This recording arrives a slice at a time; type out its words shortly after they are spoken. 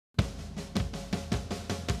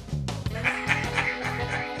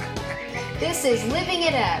This is Living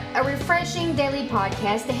It Up, a refreshing daily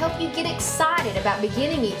podcast to help you get excited about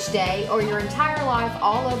beginning each day or your entire life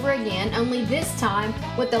all over again, only this time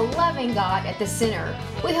with a loving God at the center.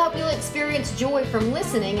 We hope you'll experience joy from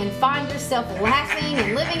listening and find yourself laughing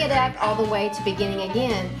and living it up all the way to beginning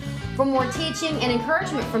again. For more teaching and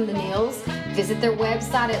encouragement from the Neils, visit their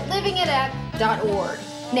website at livingitup.org.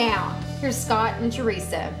 Now, here's Scott and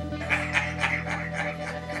Teresa.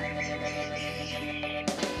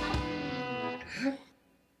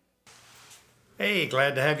 Hey,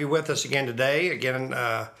 glad to have you with us again today,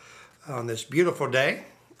 on this beautiful day.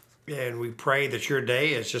 And we pray that your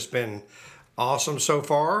day has just been awesome so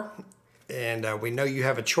far. And we know you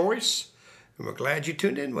have a choice, and we're glad you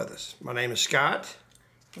tuned in with us. My name is Scott.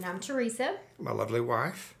 And I'm Teresa. My lovely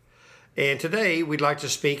wife. And today we'd like to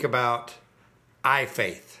speak about I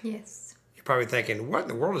faith. Yes. You're probably thinking, what in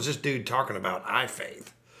the world is this dude talking about, I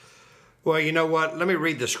faith? Well, you know what? Let me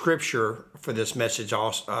read the scripture for this message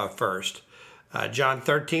first. John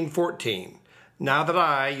 13:14. Now that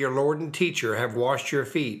I, your Lord and teacher, have washed your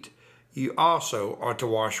feet, you also ought to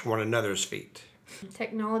wash one another's feet.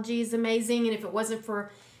 Technology is amazing, and if it wasn't for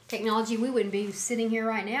technology, we wouldn't be sitting here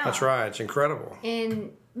right now. That's right. It's incredible.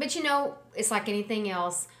 But you know, it's like anything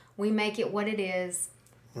else. We make it what it is.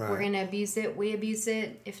 Right. We're going to abuse it. We abuse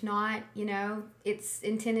it. If not, it's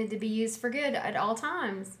intended to be used for good at all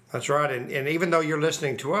times. That's right. And even though you're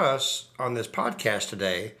listening to us on this podcast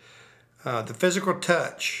today, the physical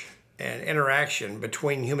touch and interaction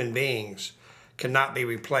between human beings cannot be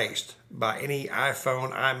replaced by any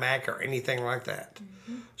iPhone, iMac, or anything like that.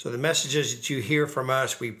 Mm-hmm. So the messages that you hear from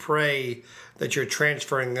us, we pray that you're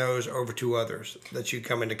transferring those over to others that you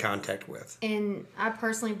come into contact with. And I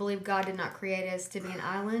personally believe God did not create us to be an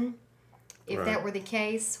island. If right. That were the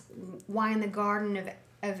case, why in the Garden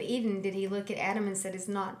of Eden did he look at Adam and said, it's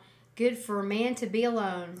not good for a man to be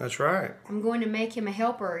alone? That's right. I'm going to make him a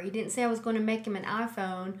helper. He didn't say I was going to make him an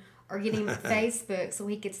iPhone or get him Facebook so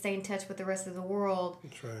he could stay in touch with the rest of the world.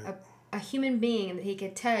 That's right. A human being that he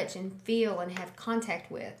could touch and feel and have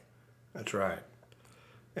contact with. That's right.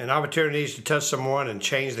 And opportunities to touch someone and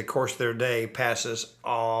change the course of their day passes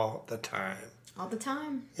all the time. All the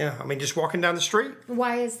time. Yeah, I mean, just walking down the street.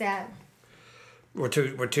 Why is that? We're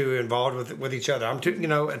too involved with each other.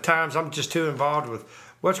 At times I'm just too involved with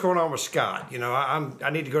what's going on with Scott. I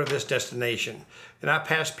need to go to this destination, and I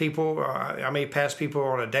pass people. I may pass people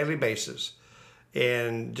on a daily basis,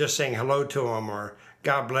 and just saying hello to them or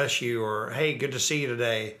God bless you or hey, good to see you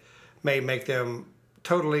today, may make them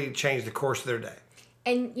totally change the course of their day.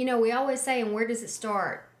 And we always say, and where does it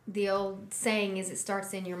start? The old saying is, it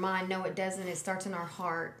starts in your mind. No, it doesn't. It starts in our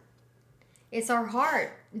heart. It's our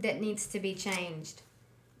heart that needs to be changed,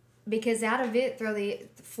 because out of it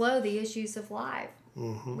flow the issues of life.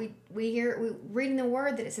 Mm-hmm. We read in the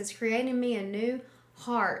Word that it says, "Create in me a new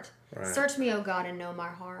heart. Right. Search me, O God, and know my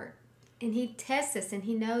heart." And He tests us, and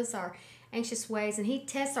He knows our anxious ways, and He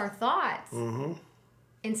tests our thoughts. Mm-hmm.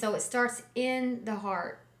 And so it starts in the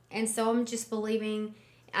heart. And so I'm just believing,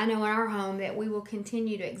 I know in our home, that we will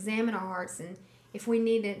continue to examine our hearts, and if we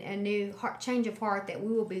need a new change of heart, that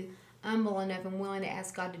we will be humble enough and willing to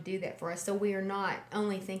ask God to do that for us, so we are not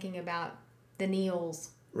only thinking about the Neils.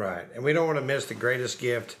 Right. And we don't want to miss the greatest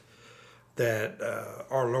gift that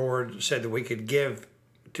our Lord said that we could give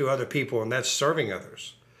to other people, and that's serving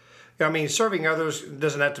others. I mean, serving others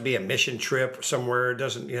doesn't have to be a mission trip somewhere. It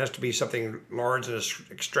has to be something large and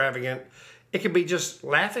extravagant. It could be just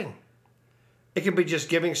laughing. It could be just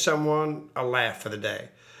giving someone a laugh for the day.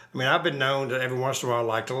 I mean, I've been known to every once in a while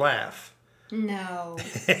like to laugh. No.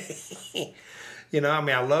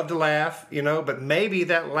 I love to laugh, but maybe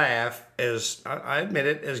that laugh is, I admit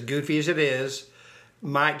it, as goofy as it is,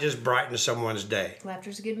 might just brighten someone's day.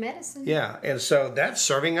 Laughter's a good medicine. Yeah, and so that's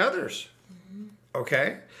serving others. Mm-hmm.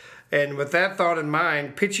 Okay? And with that thought in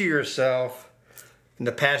mind, picture yourself in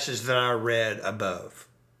the passage that I read above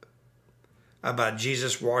about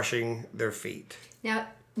Jesus washing their feet. Now,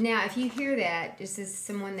 if you hear that, just as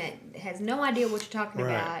someone that has no idea what you're talking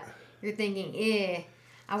about, you're thinking,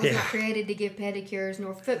 I was not created to give pedicures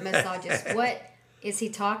nor foot massages. What is he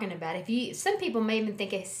talking about? Some people may even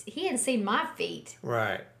think he hadn't seen my feet.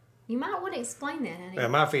 Right. You might want to explain that, honey. Yeah,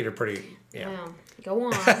 my feet are pretty. Yeah. Well, go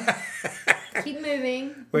on. Keep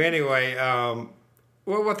moving. Well, anyway,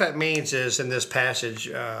 what that means is in this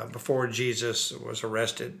passage, before Jesus was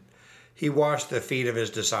arrested, he washed the feet of his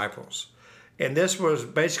disciples. And this was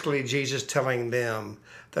basically Jesus telling them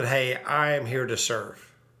that, hey, I am here to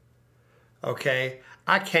serve. Okay?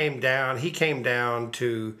 He came down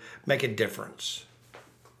to make a difference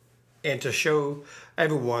and to show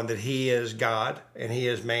everyone that he is God and he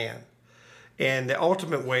is man. And the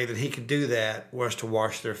ultimate way that he could do that was to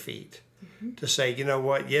wash their feet. To say, you know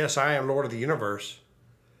what? Yes, I am Lord of the universe,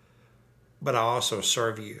 but I also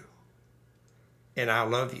serve you. And I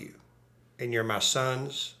love you. And you're my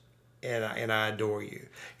sons, and I adore you.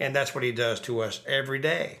 And that's what he does to us every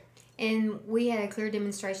day. And we had a clear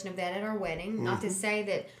demonstration of that at our wedding. Not to say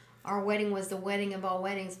that our wedding was the wedding of all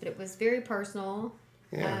weddings, but it was very personal.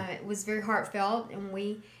 Yeah. It was very heartfelt, and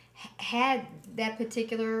we had that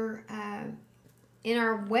particular in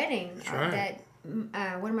our wedding. Right.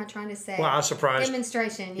 What am I trying to say? Well, I surprised.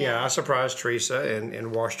 Demonstration. Yeah, I surprised Teresa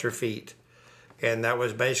and washed her feet, and that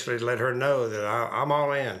was basically to let her know that I'm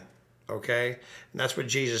all in. Okay, and that's what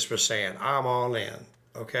Jesus was saying. I'm all in.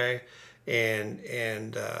 Okay,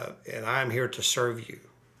 and I'm here to serve you.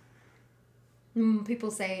 People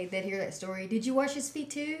say that hear that story. Did you wash his feet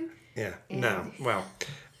too? Yeah. And No. Well.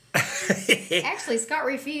 Actually, Scott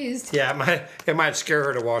refused. Yeah, it might scare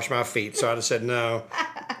her to wash my feet, so I'd have said no.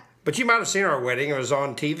 But you might have seen our wedding. It was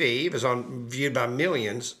on TV. It was viewed by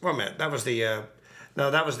millions. Well, man, that was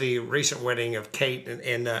the recent wedding of Kate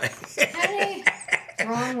and Honey,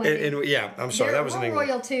 wrong wedding. and yeah, I'm sorry, that was in England.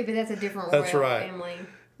 royal too, but that's a different That's royal right. family.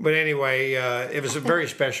 But anyway, it was a very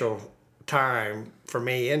special time for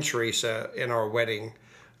me and Teresa in our wedding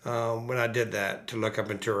when I did that, to look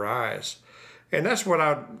up into her eyes. And that's what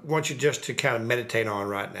I want you just to kind of meditate on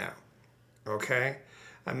right now. Okay?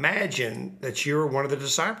 Imagine that you're one of the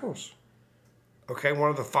disciples. Okay? One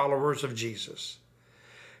of the followers of Jesus.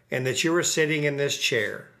 And that you were sitting in this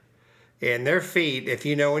chair. And their feet, if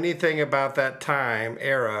you know anything about that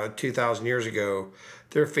era, 2,000 years ago,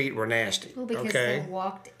 their feet were nasty. Well, because they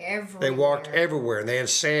walked everywhere. They walked everywhere, and they had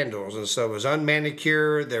sandals, and so it was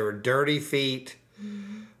unmanicured. They were dirty feet.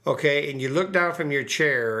 Okay, and you look down from your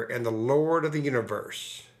chair, and the Lord of the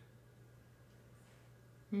universe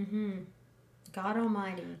God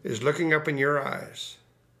Almighty is looking up in your eyes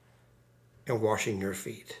and washing your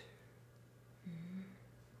feet.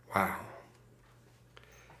 Wow.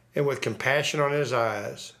 And with compassion on his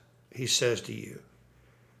eyes, he says to you,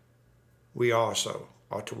 we also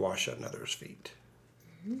ought to wash another's feet.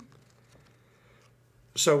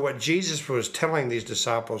 So what Jesus was telling these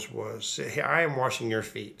disciples was, I am washing your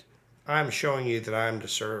feet. I am showing you that I am to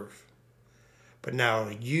serve. But now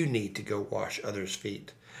you need to go wash others'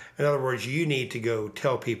 feet. In other words, you need to go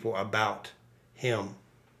tell people about him,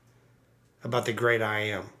 about the great I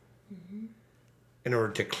am, in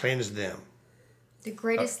order to cleanse them. The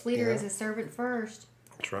greatest leader is a servant first.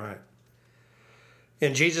 That's right.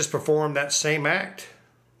 And Jesus performed that same act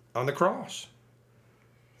on the cross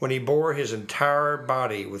when he bore his entire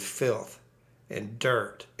body with filth and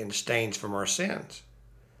dirt and stains from our sins.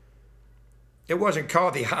 It wasn't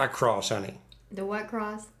called the high cross, honey. The what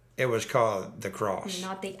cross? It was called the cross.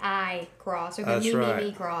 Not the I cross or the That's me, right. me,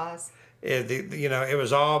 me cross. It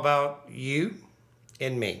was all about you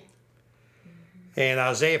and me. In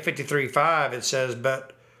Isaiah 53:5, it says,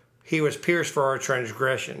 but he was pierced for our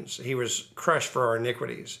transgressions. He was crushed for our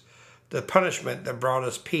iniquities. The punishment that brought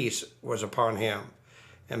us peace was upon him.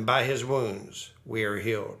 And by his wounds, we are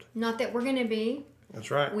healed. Not that we're going to be.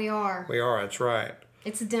 That's right. We are. We are, that's right.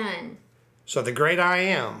 It's done. So the great I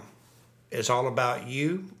am is all about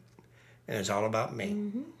you and it's all about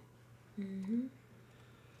me.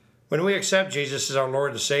 When we accept Jesus as our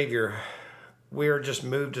Lord and Savior, we are just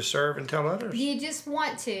moved to serve and tell others. You just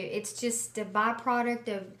want to. It's just a byproduct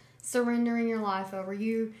of surrendering your life over.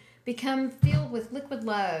 You become filled with liquid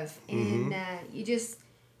love, and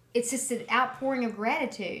it's just an outpouring of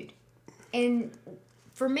gratitude. And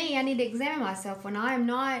for me, I need to examine myself when I am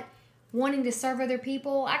not wanting to serve other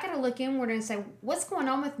people. I got to look inward and say, what's going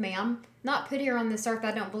on with me? I'm not put here on this earth,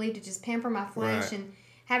 I don't believe, to just pamper my flesh and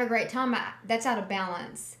have a great time. That's out of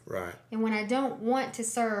balance. Right. And when I don't want to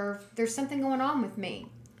serve, there's something going on with me.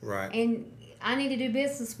 Right. And I need to do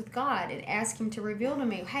business with God and ask him to reveal to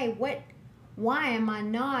me, hey, why am I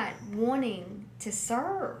not wanting to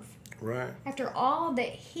serve? Right. After all that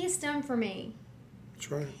he's done for me.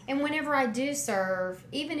 That's right. And whenever I do serve,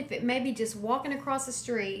 even if it may be just walking across the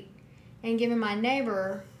street and giving my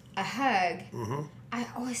neighbor a hug, I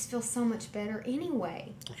always feel so much better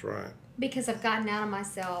anyway. That's right. Because I've gotten out of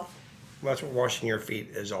myself. Well, that's what washing your feet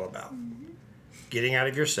is all about. Getting out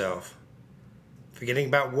of yourself, forgetting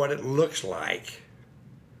about what it looks like,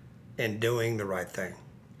 and doing the right thing.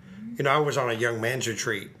 You know, I was on a young man's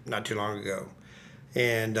retreat not too long ago.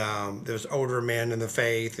 And there was older men in the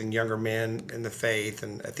faith and younger men in the faith.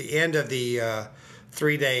 And at the end of the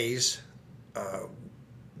 3 days,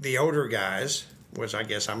 the older guys, which I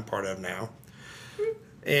guess I'm part of now,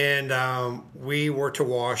 and we were to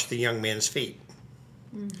wash the young men's feet.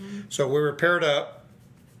 So we were paired up,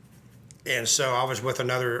 And so I was with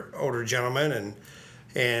another older gentleman,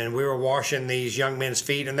 and we were washing these young men's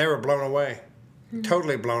feet, and they were blown away,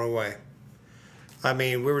 totally blown away. I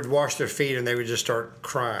mean, we would wash their feet, and they would just start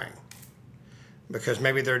crying because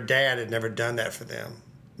maybe their dad had never done that for them.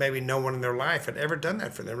 Maybe no one in their life had ever done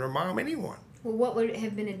that for them, their mom, anyone. Well, what would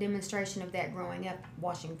have been a demonstration of that growing up,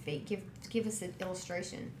 washing feet? Give us an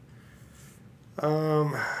illustration.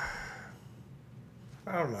 I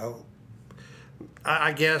don't know.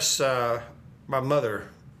 I guess my mother,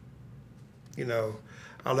 you know,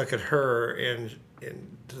 I look at her and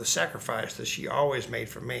the sacrifice that she always made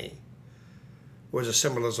for me was a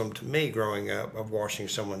symbolism to me growing up of washing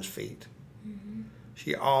someone's feet. Mm-hmm.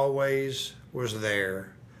 She always was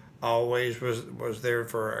there, always was there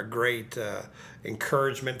for a great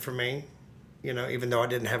encouragement for me, you know, even though I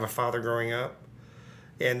didn't have a father growing up.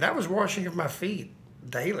 And that was washing of my feet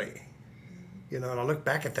daily. You know, and I look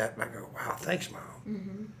back at that and I go, wow, thanks, Mom.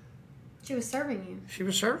 Mm-hmm. She was serving you. She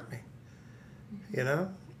was serving me, you know?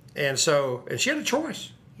 And she had a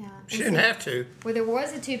choice. Yeah. She didn't have to. Where there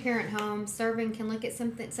was a two-parent home, serving can look at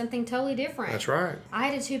something totally different. That's right. I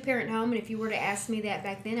had a two-parent home, and if you were to ask me that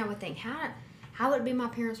back then, I would think, how would it be my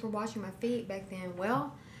parents were washing my feet back then?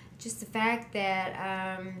 Well, just the fact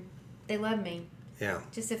that they loved me. Yeah.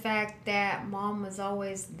 Just the fact that Mom was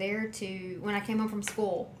always there when I came home from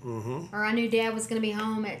school. Mm-hmm. Or I knew Dad was going to be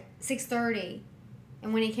home at 6:30.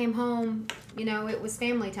 And when he came home, you know, it was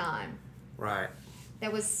family time. Right.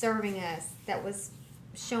 That was serving us. That was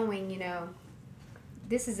showing, you know,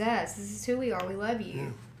 this is us. This is who we are. We love you. Yeah.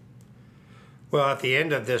 Well, at the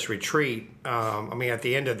end of this retreat, at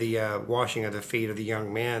the end of the washing of the feet of the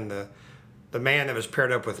young men, the man that was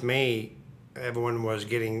paired up with me, everyone was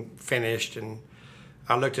getting finished, and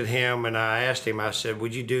I looked at him and I asked him, I said,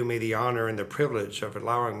 would you do me the honor and the privilege of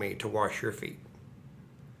allowing me to wash your feet?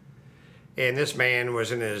 And this man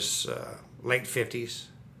was in his late 50s.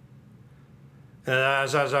 And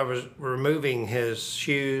as I was removing his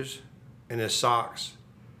shoes and his socks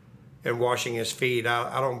and washing his feet,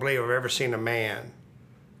 I don't believe I've ever seen a man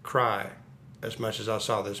cry as much as I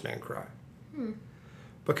saw this man cry.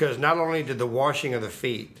 Because not only did the washing of the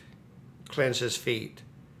feet cleanse his feet,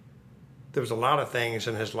 there was a lot of things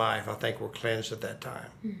in his life I think were cleansed at that time.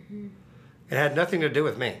 Mm-hmm. It had nothing to do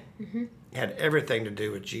with me. Mm-hmm. It had everything to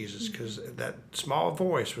do with Jesus, because that small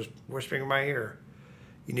voice was whispering in my ear,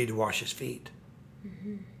 you need to wash his feet.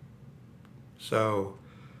 Mm-hmm. So,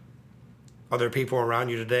 are there people around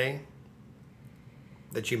you today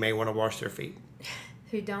that you may want to wash their feet?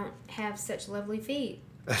 Who don't have such lovely feet.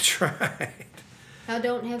 That's right. Who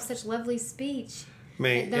don't have such lovely speech.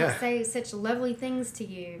 Don't say such lovely things to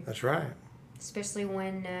you. That's right. Especially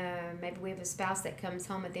when maybe we have a spouse that comes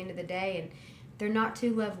home at the end of the day and they're not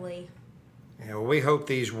too lovely. Yeah, well, we hope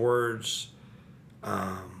these words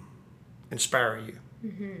inspire you.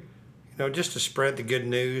 Mm-hmm. You know, just to spread the good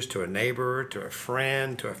news to a neighbor, to a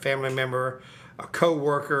friend, to a family member, a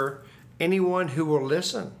co-worker, anyone who will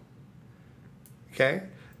listen. Okay?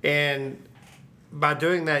 And by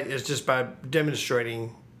doing that is just by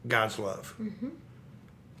demonstrating God's love. Mm-hmm.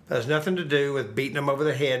 That has nothing to do with beating them over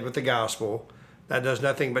the head with the gospel. That does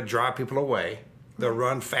nothing but drive people away. They'll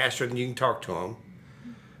run faster than you can talk to them.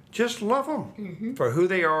 Just love them for who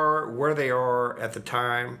they are, where they are at the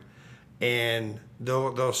time, and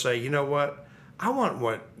they'll say, you know what? I want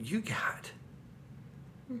what you got.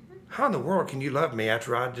 Mm-hmm. How in the world can you love me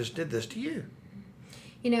after I just did this to you?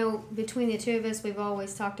 You know, between the two of us, we've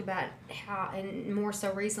always talked about how, and more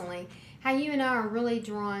so recently, how you and I are really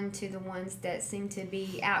drawn to the ones that seem to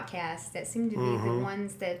be outcasts, that seem to be the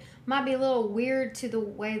ones that might be a little weird to the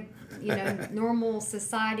way, you know, normal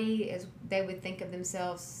society as they would think of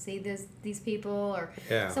themselves. See these people, or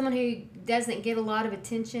someone who doesn't get a lot of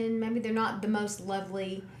attention. Maybe they're not the most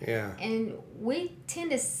lovely. Yeah. And we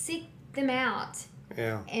tend to seek them out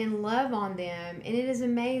and love on them. And it is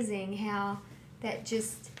amazing how that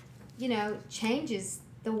just, you know, changes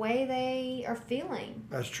the way they are feeling.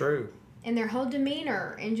 That's true. And their whole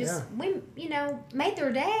demeanor, and just we, you know, made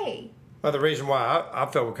their day. Well, the reason why I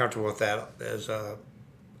feel comfortable with that is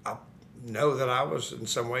I know that I was in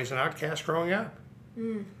some ways an outcast growing up.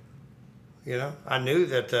 Mm. You know, I knew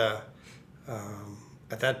that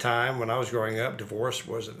at that time when I was growing up, divorce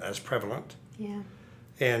wasn't as prevalent. Yeah.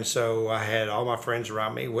 And so I had all my friends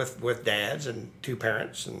around me with dads and two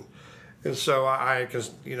parents, and so I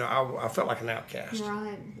felt like an outcast.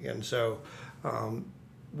 Right. And so.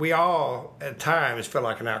 We all, at times, feel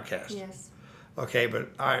like an outcast. Yes. Okay,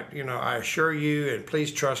 but I assure you, and please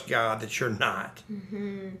trust God that you're not.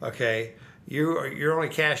 Mm-hmm. Okay, your only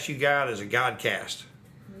cast you got is a God cast.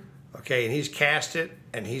 Mm-hmm. Okay, and He's cast it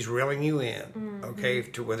and he's reeling you in, okay,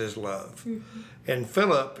 with his love. And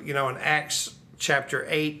Philip, in Acts chapter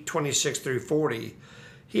 8, 26 through 40,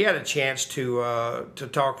 he had a chance to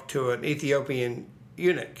talk to an Ethiopian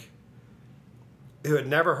eunuch who had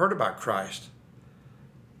never heard about Christ.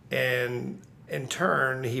 And in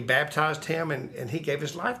turn, he baptized him and he gave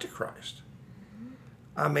his life to Christ.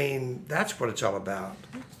 I mean, that's what it's all about.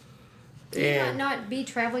 You might not be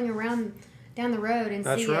traveling around down the road and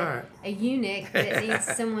see a eunuch that needs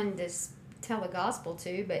someone to tell the gospel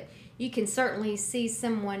to, but you can certainly see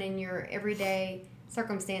someone in your everyday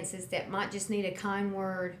circumstances that might just need a kind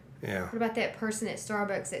word. Yeah. What about that person at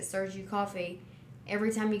Starbucks that serves you coffee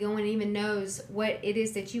every time you go in and even knows what it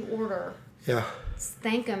is that you order? Yeah.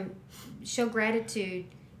 Thank them. Show gratitude.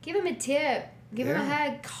 Give them a tip. Give them a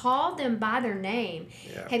hug. Call them by their name.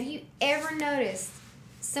 Yeah. Have you ever noticed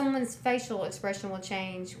someone's facial expression will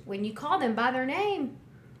change when you call them by their name?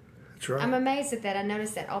 That's right. I'm amazed at that. I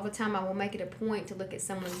notice that all the time. I will make it a point to look at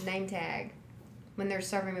someone's name tag when they're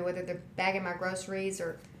serving me, whether they're bagging my groceries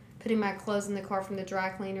or putting my clothes in the car from the dry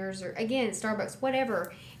cleaners, or again Starbucks,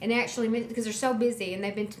 whatever. And actually, because they're so busy and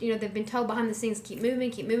they've been told behind the scenes, keep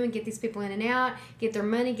moving, get these people in and out, get their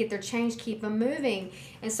money, get their change, keep them moving.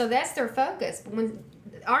 And so that's their focus. But when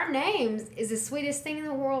our names is the sweetest thing in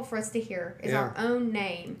the world for us to hear is our own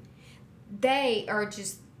name. They're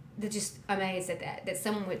just amazed at that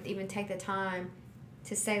someone would even take the time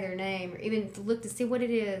to say their name or even to look to see what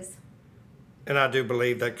it is. And I do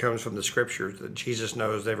believe that comes from the scriptures, that Jesus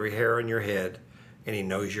knows every hair on your head and he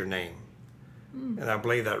knows your name. And I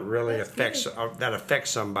believe that really affects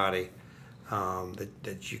somebody,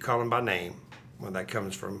 that you call them by name. Well, that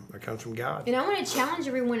comes from God. And I want to challenge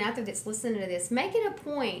everyone out there that's listening to this. Make it a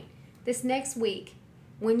point this next week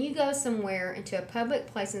when you go somewhere into a public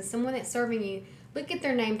place and someone that's serving you, look at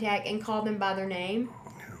their name tag and call them by their name.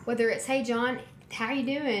 Whether it's, hey, John, how you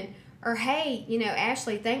doing? Or, hey,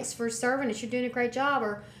 Ashley, thanks for serving us. You're doing a great job.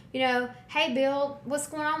 Or, hey, Bill, what's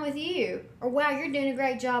going on with you? Or, wow, you're doing a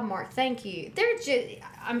great job, Mark. Thank you. They're just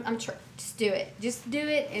do it. Just do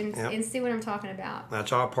it and see what I'm talking about.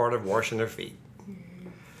 That's all part of washing their feet.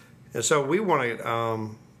 And so we want to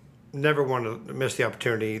never want to miss the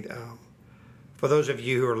opportunity. For those of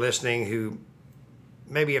you who are listening who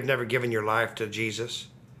maybe have never given your life to Jesus,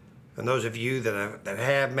 and those of you that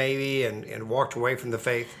have maybe and walked away from the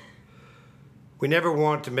faith, we never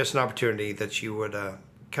want to miss an opportunity that you would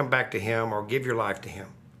come back to him or give your life to him.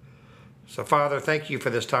 So, Father, thank you for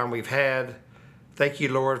this time we've had. Thank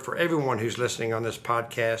you, Lord, for everyone who's listening on this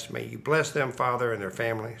podcast. May you bless them, Father, and their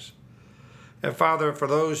families. And, Father, for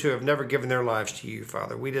those who have never given their lives to you,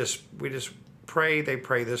 Father, we just pray they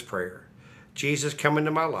pray this prayer. Jesus, come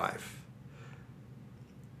into my life.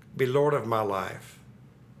 Be Lord of my life.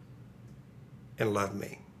 And love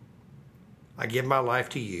me. I give my life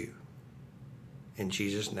to you. In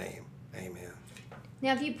Jesus' name, amen.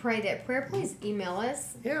 Now, if you pray that prayer, please email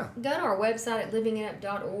us. Yeah. Go to our website at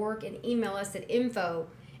livingitup.org and email us at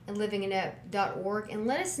info@livingitup.org and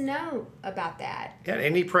let us know about that. Yeah,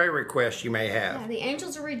 any prayer requests you may have. Yeah, the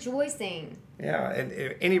angels are rejoicing. Yeah,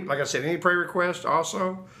 and like I said, any prayer request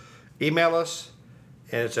also, email us,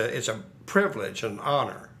 and it's a privilege, an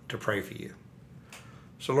honor to pray for you.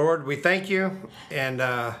 So, Lord, we thank you, and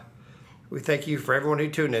we thank you for everyone who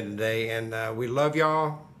tuned in today, and we love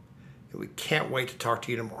y'all, and we can't wait to talk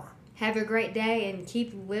to you tomorrow. Have a great day, and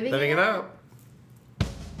keep living it up.